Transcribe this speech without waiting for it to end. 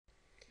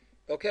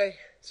Okay,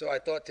 so I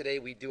thought today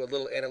we'd do a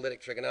little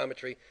analytic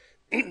trigonometry,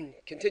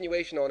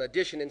 continuation on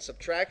addition and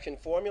subtraction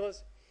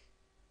formulas.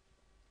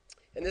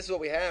 And this is what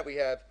we have. We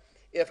have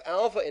if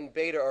alpha and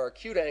beta are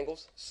acute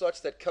angles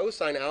such that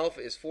cosine alpha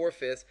is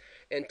 4/5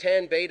 and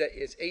tan beta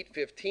is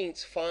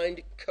 8/15,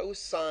 find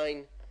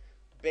cosine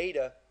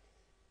beta.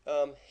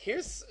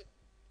 Here's,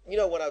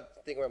 what I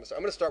think I'm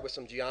going to start with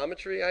some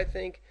geometry, I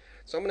think.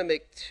 So I'm going to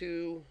make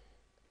two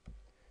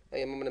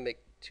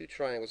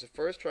triangles. The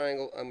first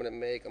triangle I'm going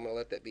to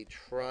let that be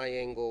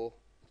triangle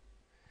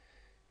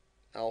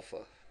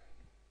alpha.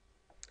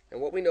 And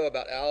what we know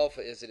about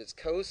alpha is that its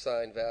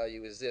cosine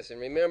value is this.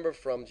 And remember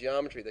from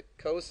geometry, the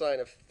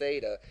cosine of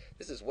theta,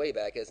 this is way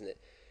back, isn't it,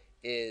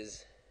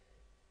 is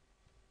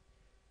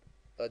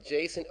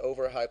adjacent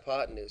over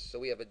hypotenuse. So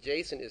we have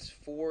adjacent is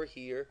 4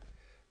 here,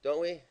 don't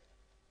we?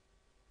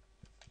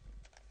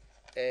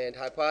 And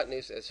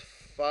hypotenuse is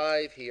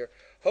 5 here.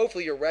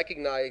 Hopefully you're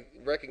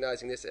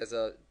recognizing this as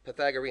a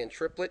Pythagorean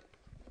triplet.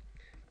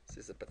 This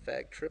is a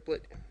Pythag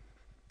triplet.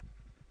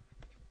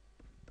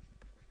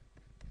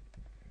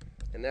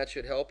 And that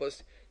should help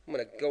us. I'm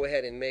going to go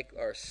ahead and make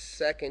our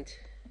second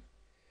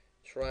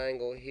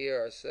triangle here.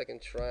 Our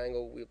second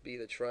triangle will be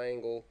the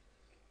triangle.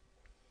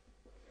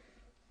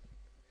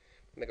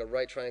 Make a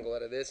right triangle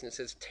out of this. And it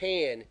says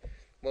tan.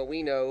 Well,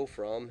 we know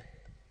from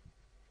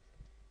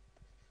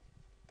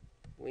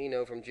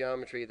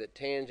geometry that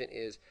tangent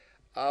is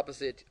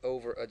opposite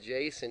over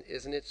adjacent,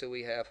 isn't it? So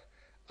we have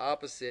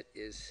opposite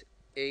is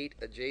 8,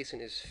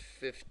 adjacent is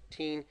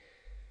 15.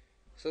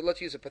 So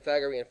let's use a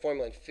Pythagorean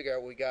formula and figure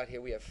out what we got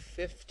here. We have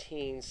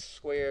 15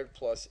 squared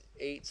plus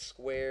 8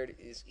 squared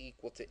is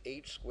equal to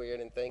 8 squared.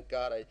 And thank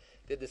God I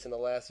did this in the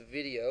last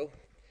video.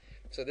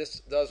 So this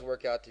does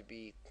work out to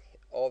be,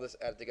 all this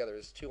added together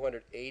is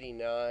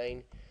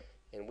 289.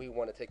 And we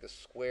want to take the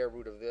square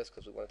root of this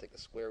because we want to take the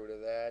square root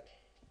of that.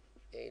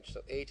 H.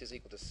 So H is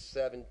equal to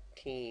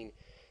 17.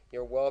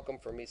 You're welcome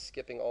for me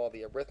skipping all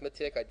the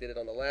arithmetic. I did it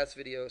on the last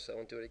video, so I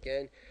won't do it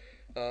again.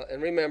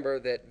 And remember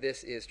that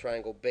this is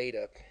triangle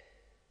beta.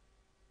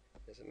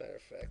 As a matter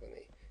of fact, let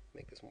me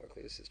make this more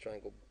clear. This is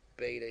triangle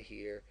beta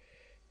here,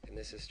 and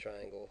this is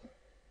triangle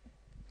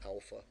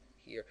alpha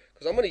here.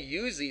 Because I'm going to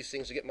use these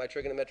things to get my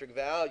trigonometric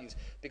values,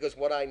 because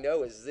what I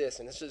know is this,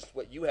 and this is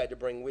what you had to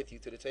bring with you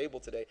to the table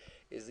today,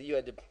 is that you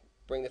had to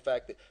bring the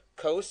fact that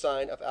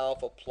cosine of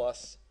alpha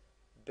plus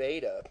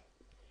beta,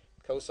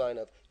 cosine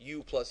of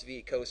u plus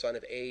v, cosine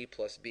of a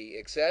plus b,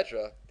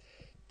 etc.,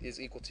 is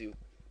equal to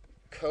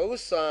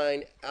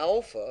cosine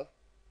alpha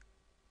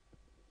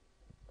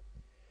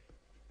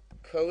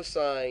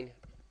cosine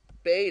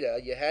beta.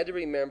 You had to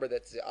remember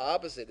that's the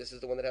opposite. This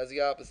is the one that has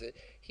the opposite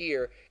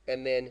here.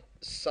 And then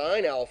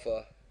sine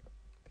alpha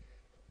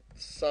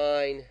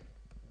sine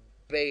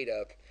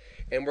beta.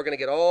 And we're going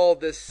to get all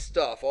this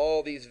stuff,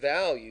 all these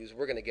values,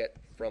 we're going to get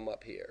from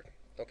up here.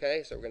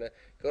 Okay, so we're going to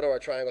go to our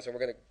triangles and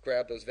we're going to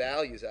grab those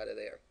values out of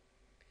there.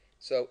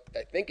 So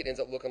I think it ends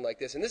up looking like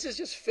this. And this is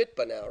just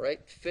FITBA now, right?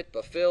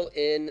 FITBA, fill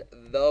in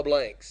the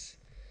blanks.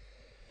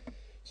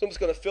 So I'm just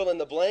going to fill in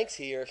the blanks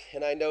here,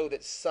 and I know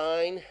that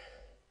sine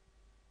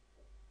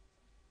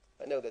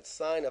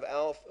of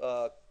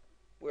alpha,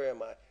 where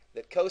am I?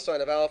 That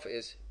cosine of alpha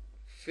is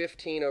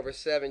 15 over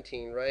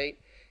 17, right?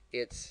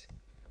 It's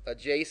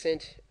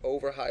adjacent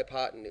over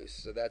hypotenuse,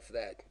 so that's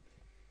that.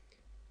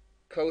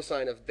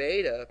 Cosine of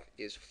beta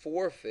is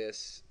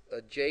 4/5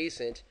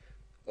 adjacent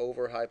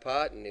over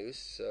hypotenuse,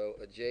 so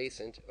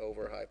adjacent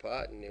over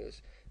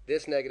hypotenuse.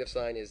 This negative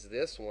sign is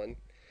this one.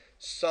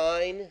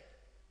 Sine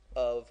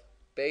of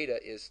beta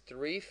is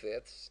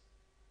 3/5.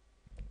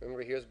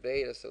 Remember, here's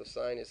beta, so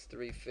sine is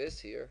 3/5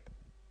 here.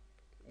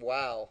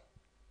 Wow.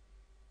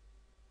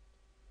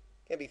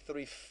 Can't be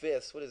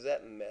 3/5. What is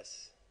that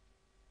mess?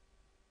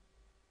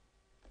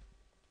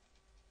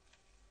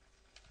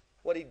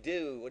 What'd he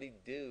do? What'd he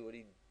do? What'd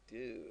he do?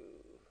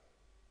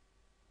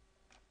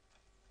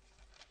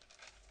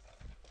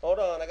 Hold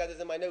on, I got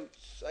this in my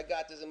notes.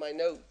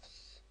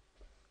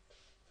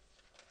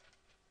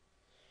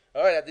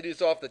 All right, I have to do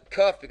this off the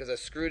cuff because I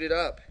screwed it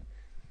up.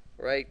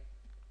 Right?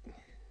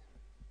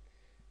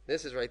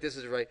 This is right.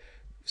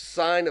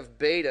 Sine of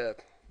beta,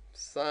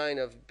 sine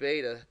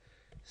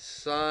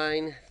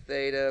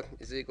theta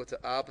is equal to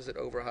opposite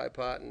over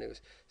hypotenuse.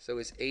 So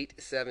it's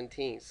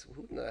 8/17.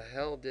 Who in the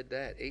hell did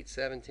that?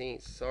 8/17.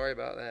 Sorry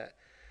about that.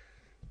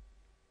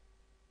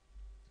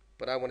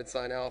 But I wanted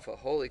sine alpha.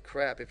 Holy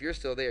crap. If you're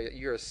still there,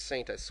 you're a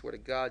saint. I swear to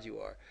God you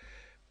are.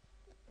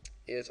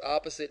 Is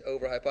opposite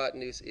over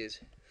hypotenuse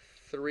is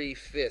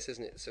 3/5,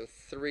 isn't it? So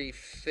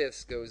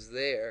 3/5 goes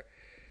there.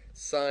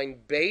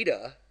 Sine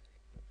beta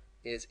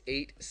is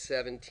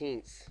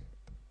 8/17.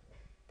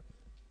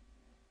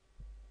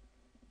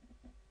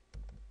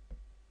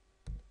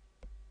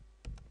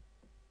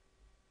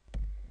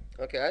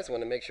 Okay, I just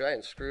want to make sure I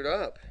hadn't screwed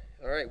up.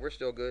 All right, we're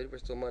still good. We're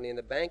still money in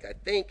the bank, I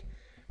think.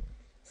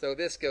 So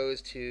this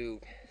goes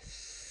to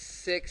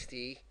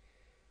 60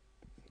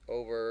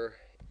 over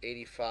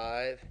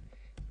 85.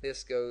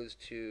 This goes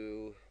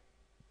to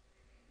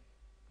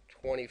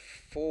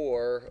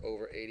 24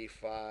 over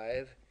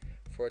 85.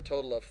 for a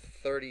total of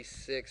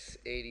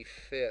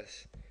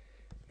 36/85.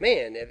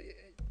 Man,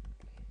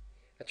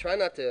 I try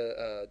not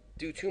to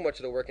do too much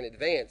of the work in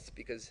advance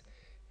because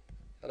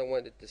I don't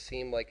want it to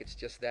seem like it's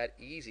just that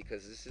easy,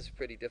 because this is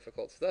pretty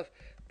difficult stuff.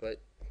 But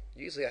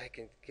usually I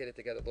can get it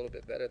together a little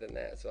bit better than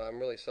that, so I'm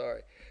really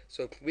sorry.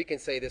 So we can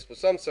say this with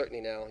some certainty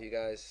now, you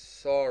guys.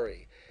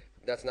 Sorry.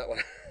 That's not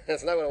what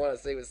that's not what I want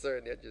to say with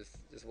certainty. It just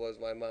blows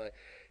my mind.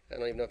 I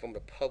don't even know if I'm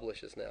going to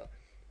publish this now.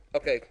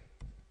 Okay.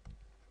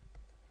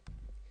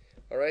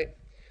 All right.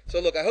 So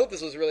look, I hope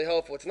this was really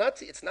helpful. It's not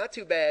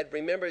too bad.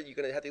 Remember, you're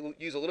going to have to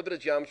use a little bit of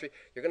geometry.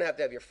 You're going to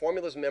have your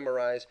formulas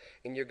memorized,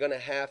 and you're going to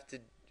have to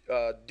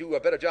do a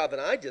better job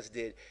than I just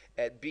did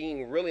at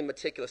being really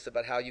meticulous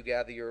about how you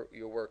gather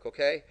your work.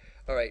 Okay.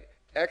 All right.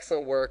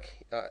 Excellent work.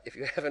 If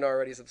you haven't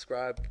already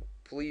subscribed,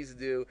 please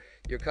do.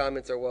 Your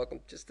comments are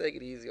welcome. Just take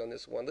it easy on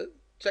this one.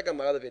 Check out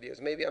my other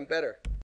videos. Maybe I'm better.